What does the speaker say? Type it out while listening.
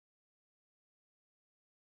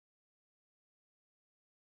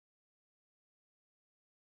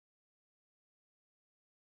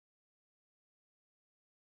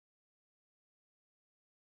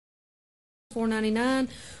499.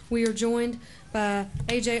 We are joined by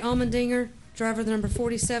AJ Allmendinger, driver of the number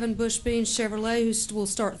 47 Bush Beans Chevrolet, who will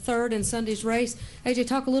start third in Sunday's race. AJ,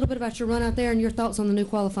 talk a little bit about your run out there and your thoughts on the new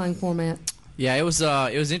qualifying format. Yeah, it was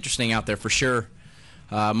interesting out there for sure.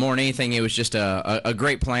 More than anything, it was just a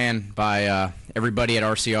great plan by everybody at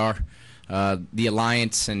RCR, the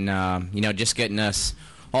Alliance, and just getting us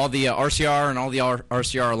all the RCR and all the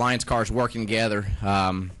RCR Alliance cars working together.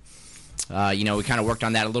 We kind of worked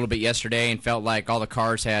on that a little bit yesterday and felt like all the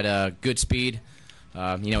cars had good speed.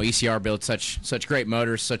 ECR built such great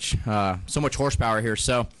motors, so much horsepower here.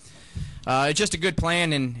 So it's just a good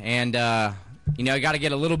plan, and I got to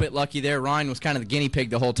get a little bit lucky there. Ryan was kind of the guinea pig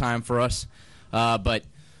the whole time for us, but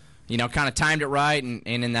kind of timed it right. And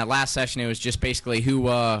in that last session, it was just basically who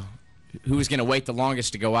was going to wait the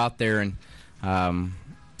longest to go out there. And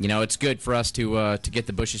it's good for us to get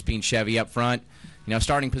the Bush Beans Chevy up front.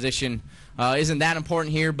 Starting position isn't that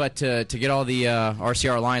important here, but to get all the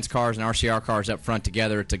RCR Alliance cars and RCR cars up front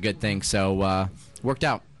together, it's a good thing. So worked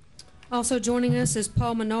out. Also joining us is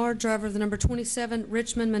Paul Menard, driver of the number 27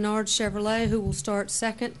 Richmond Menard Chevrolet, who will start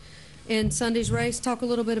second in Sunday's race. Talk a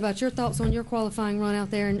little bit about your thoughts on your qualifying run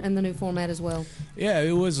out there and the new format as well. Yeah,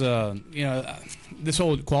 it was, this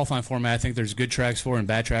whole qualifying format, I think there's good tracks for it and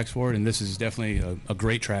bad tracks for it, and this is definitely a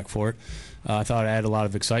great track for it. I thought it had a lot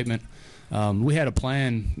of excitement. We had a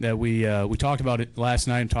plan that we talked about it last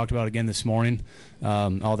night and talked about it again this morning,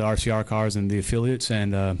 all the RCR cars and the affiliates,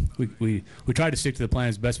 and we tried to stick to the plan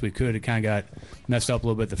as best we could. It kind of got messed up a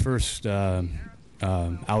little bit the first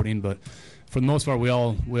outing, but for the most part, we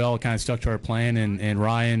all kind of stuck to our plan, and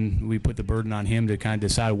Ryan, we put the burden on him to kind of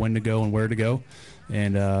decide when to go and where to go,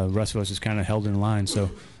 and the rest of us just kind of held in line.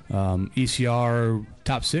 So ECR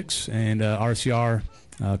top 6 and RCR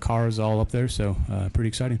cars all up there, so pretty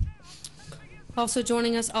exciting. Also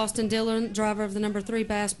joining us, Austin Dillon, driver of the number 3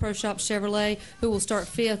 Bass Pro Shop Chevrolet, who will start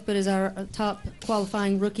 5th but is our top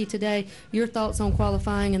qualifying rookie today. Your thoughts on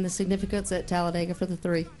qualifying and the significance at Talladega for the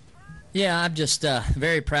 3? Yeah, I'm just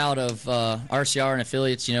very proud of RCR and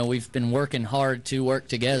affiliates. We've been working hard to work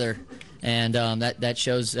together, and that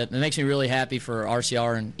shows. That it makes me really happy for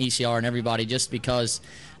RCR and ECR and everybody, just because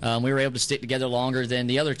we were able to stick together longer than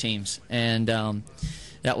the other teams, and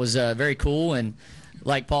that was very cool. And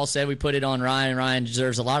like Paul said, we put it on Ryan. Ryan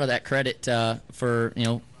deserves a lot of that credit for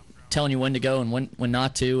telling you when to go and when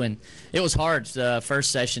not to. And it was hard the first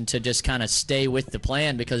session to just kind of stay with the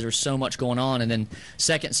plan because there was so much going on. And then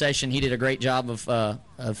second session, he did a great job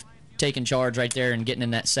of taking charge right there and getting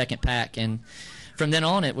in that second pack. And from then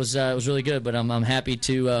on, it was really good. But I'm happy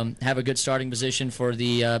to have a good starting position for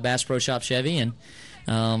the Bass Pro Shop Chevy, and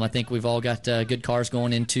I think we've all got good cars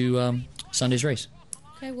going into Sunday's race.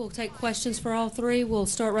 Okay, we'll take questions for all 3. We'll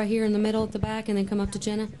start right here in the middle at the back and then come up to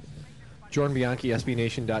Jenna. Jordan Bianchi,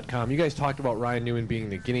 SBNation.com. You guys talked about Ryan Newman being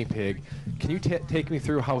the guinea pig. Can you take me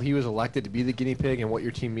through how he was elected to be the guinea pig and what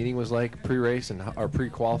your team meeting was like pre-race or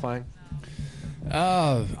pre-qualifying?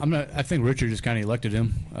 I think Richard just kind of elected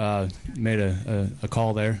him, made a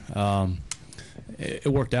call there. It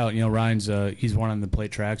worked out. Ryan's he's won on the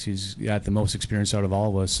plate tracks. He's got the most experience out of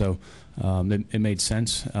all of us, so it made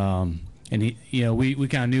sense. And we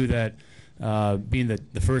kind of knew that being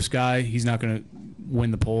the first guy, he's not going to win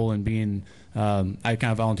the pole. And being, I kind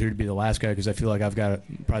of volunteered to be the last guy because I feel like I've got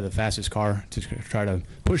probably the fastest car to try to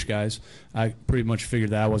push guys. I pretty much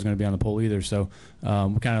figured that I wasn't going to be on the pole either. So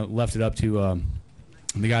we kind of left it up to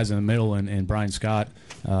the guys in the middle, and Brian Scott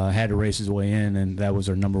had to race his way in, and that was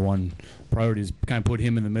our number one priority, is kind of put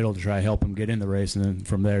him in the middle to try to help him get in the race, and then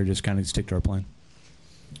from there just kind of stick to our plan.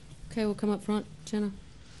 Okay, we'll come up front. Jenna.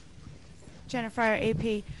 Jenna Fryer,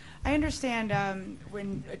 AP. I understand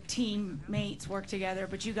when teammates work together,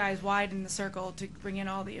 but you guys widen the circle to bring in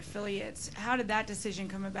all the affiliates. How did that decision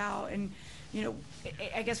come about? And,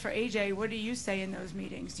 I guess for AJ, what do you say in those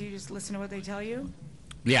meetings? Do you just listen to what they tell you?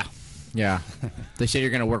 Yeah. They said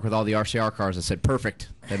you're going to work with all the RCR cars. I said, perfect.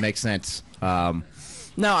 That makes sense. No,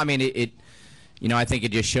 I mean, I think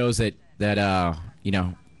it just shows that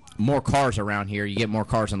more cars around here, you get more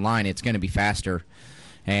cars in line, it's going to be faster.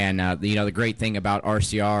 And, the great thing about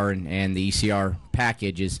RCR and the ECR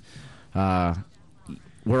package is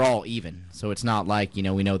we're all even. So it's not like, we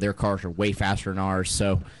know their cars are way faster than ours.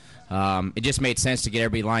 So it just made sense to get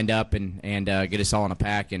everybody lined up and get us all in a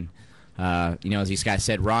pack. And, as these guys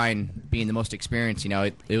said, Ryan being the most experienced,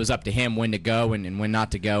 it was up to him when to go and when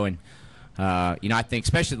not to go. And, I think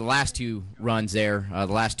especially the last 2 runs there, the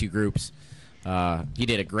last 2 groups, he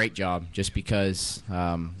did a great job just because,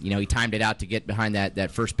 he timed it out to get behind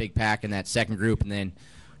that first big pack in that second group, and then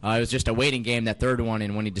it was just a waiting game, that third one,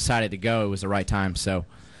 and when he decided to go, it was the right time. So,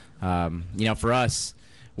 for us,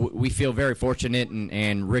 we feel very fortunate,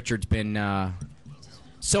 and Richard's been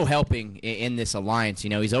so helping in this alliance.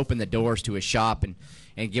 He's opened the doors to his shop and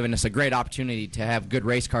given us a great opportunity to have good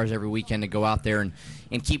race cars every weekend to go out there and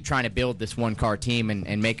keep trying to build this one-car team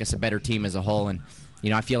and make us a better team as a whole. And,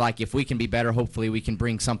 I feel like if we can be better, hopefully we can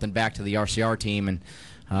bring something back to the RCR team. And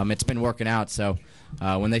it's been working out. So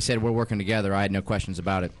when they said we're working together, I had no questions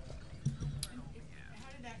about it.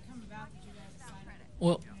 How did that come about that you guys decided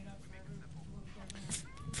Well,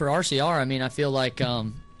 for RCR, I feel like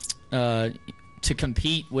to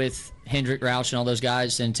compete with Hendrick, Roush, and all those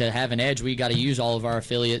guys, and to have an edge, we got to use all of our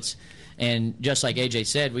affiliates. And just like AJ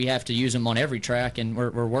said, we have to use them on every track, and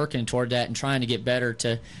we're working toward that and trying to get better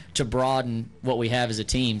to broaden what we have as a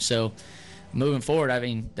team. So moving forward,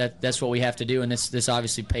 that's what we have to do, and this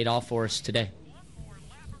obviously paid off for us today.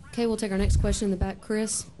 Okay, we'll take our next question in the back.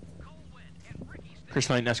 Chris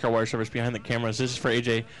Knight, NASCAR Wire Service behind the cameras. This is for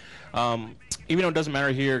AJ. Even though it doesn't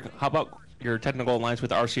matter here, how about your technical alliance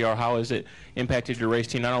with RCR? How has it impacted your race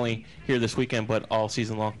team, not only here this weekend, but all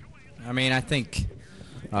season long? I think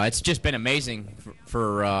it's just been amazing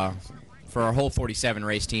for our whole 47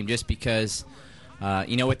 race team, just because,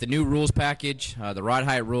 with the new rules package, the ride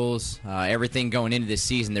height rules, everything going into this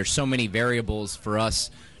season, there's so many variables for us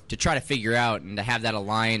to try to figure out, and to have that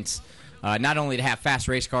alliance, not only to have fast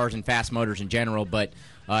race cars and fast motors in general, but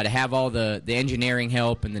to have all the engineering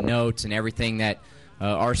help and the notes and everything that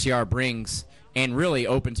RCR brings and really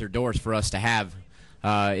opens their doors for us to have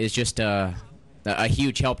is just a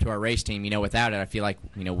huge help to our race team. Without it, I feel like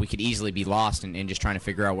we could easily be lost and just trying to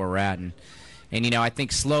figure out where we're at. And I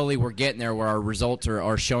think slowly we're getting there where our results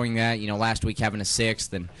are showing that. Last week having a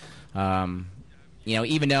 6th, and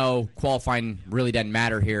even though qualifying really doesn't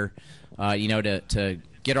matter here, to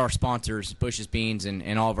get our sponsors, Bush's Beans,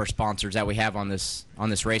 and all of our sponsors that we have on this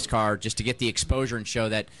race car, just to get the exposure and show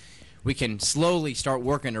that we can slowly start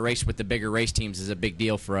working to race with the bigger race teams is a big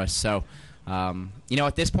deal for us. So,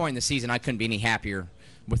 at this point in the season, I couldn't be any happier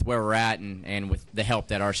with where we're at and with the help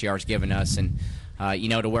that RCR has given us, and,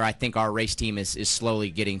 to where I think our race team is slowly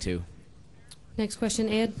getting to. Next question,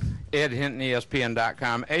 Ed. Ed Hinton,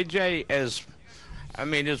 ESPN.com. AJ is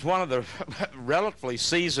one of the relatively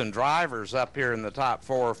seasoned drivers up here in the top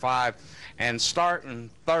 4 or 5, and starting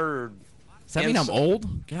third. Does that mean I'm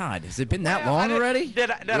old? God, has it been that long already?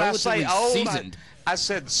 Did I say old? Seasoned. I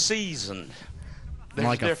said seasoned. I'm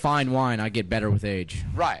like a fine wine, I get better with age.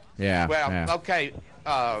 Right. Yeah. Well, yeah. Okay.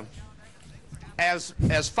 As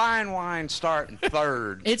fine wine starting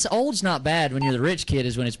third. It's old's not bad when you're the rich kid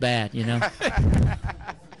is when it's bad,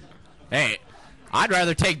 Hey, I'd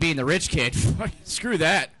rather take being the rich kid. Screw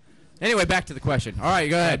that. Anyway, back to the question. All right,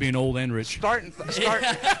 go ahead. Being old and rich. Start.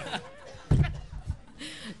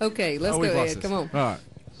 Okay, let's go ahead. Come on. All right.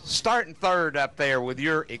 Starting third up there with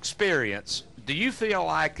your experience, do you feel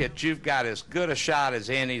like that you've got as good a shot as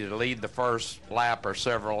any to lead the first lap or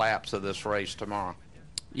several laps of this race tomorrow?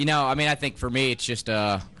 I think for me, it's just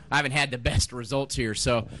I haven't had the best results here,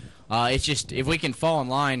 so it's just if we can fall in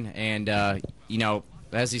line and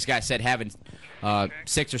as these guys said, having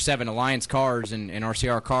 6 or 7 Alliance cars and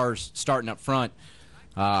RCR cars starting up front,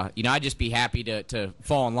 I'd just be happy to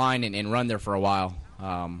fall in line and run there for a while.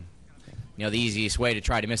 The easiest way to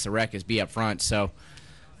try to miss a wreck is be up front. So,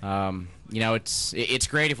 it's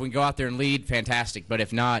great if we can go out there and lead, fantastic. But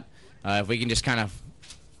if not, if we can just kind of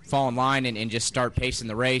fall in line and just start pacing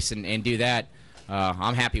the race and do that,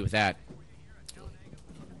 I'm happy with that.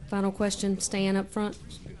 Final question, Stan up front.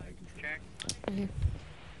 Check.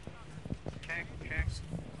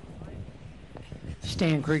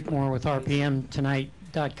 Stan Creekmore with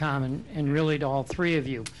RPMtonight.com, and really to all three of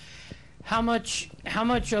you. How much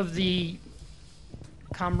of the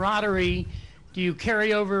camaraderie do you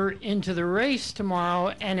carry over into the race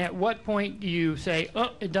tomorrow, and at what point do you say,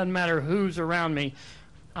 oh, it doesn't matter who's around me,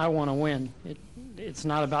 I want to win? It's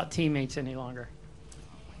not about teammates any longer.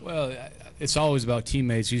 Well, it's always about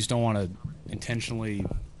teammates. You just don't want to intentionally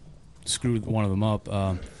screw one of them up.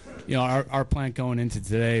 Our plan going into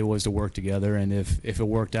today was to work together, and if it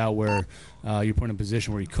worked out where you're put in a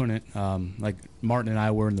position where you couldn't, like Martin and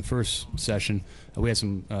I were in the first session, we had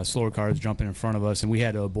some slower cars jumping in front of us, and we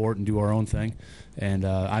had to abort and do our own thing, and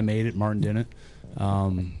I made it, Martin didn't.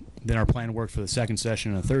 Then our plan worked for the second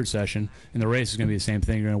session and the third session, and the race is going to be the same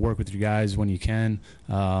thing. You're going to work with your guys when you can,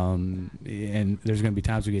 and there's going to be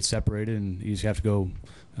times we get separated, and you just have to go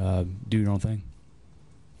do your own thing.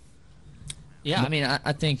 Yeah,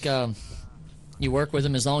 I think you work with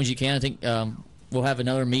them as long as you can. I think we'll have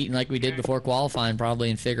another meeting like we did before qualifying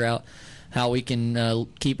probably and figure out how we can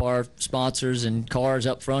keep our sponsors and cars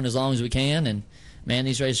up front as long as we can. And, man,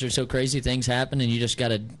 these races are so crazy. Things happen, and you just got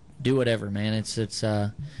to do whatever, man. It's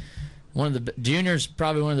one of the juniors,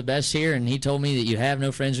 probably one of the best here, and he told me that you have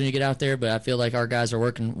no friends when you get out there. But I feel like our guys are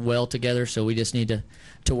working well together, so we just need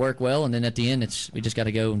to work well, and then at the end, we just got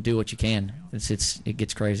to go and do what you can. It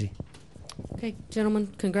gets crazy. Okay,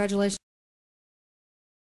 gentlemen, congratulations.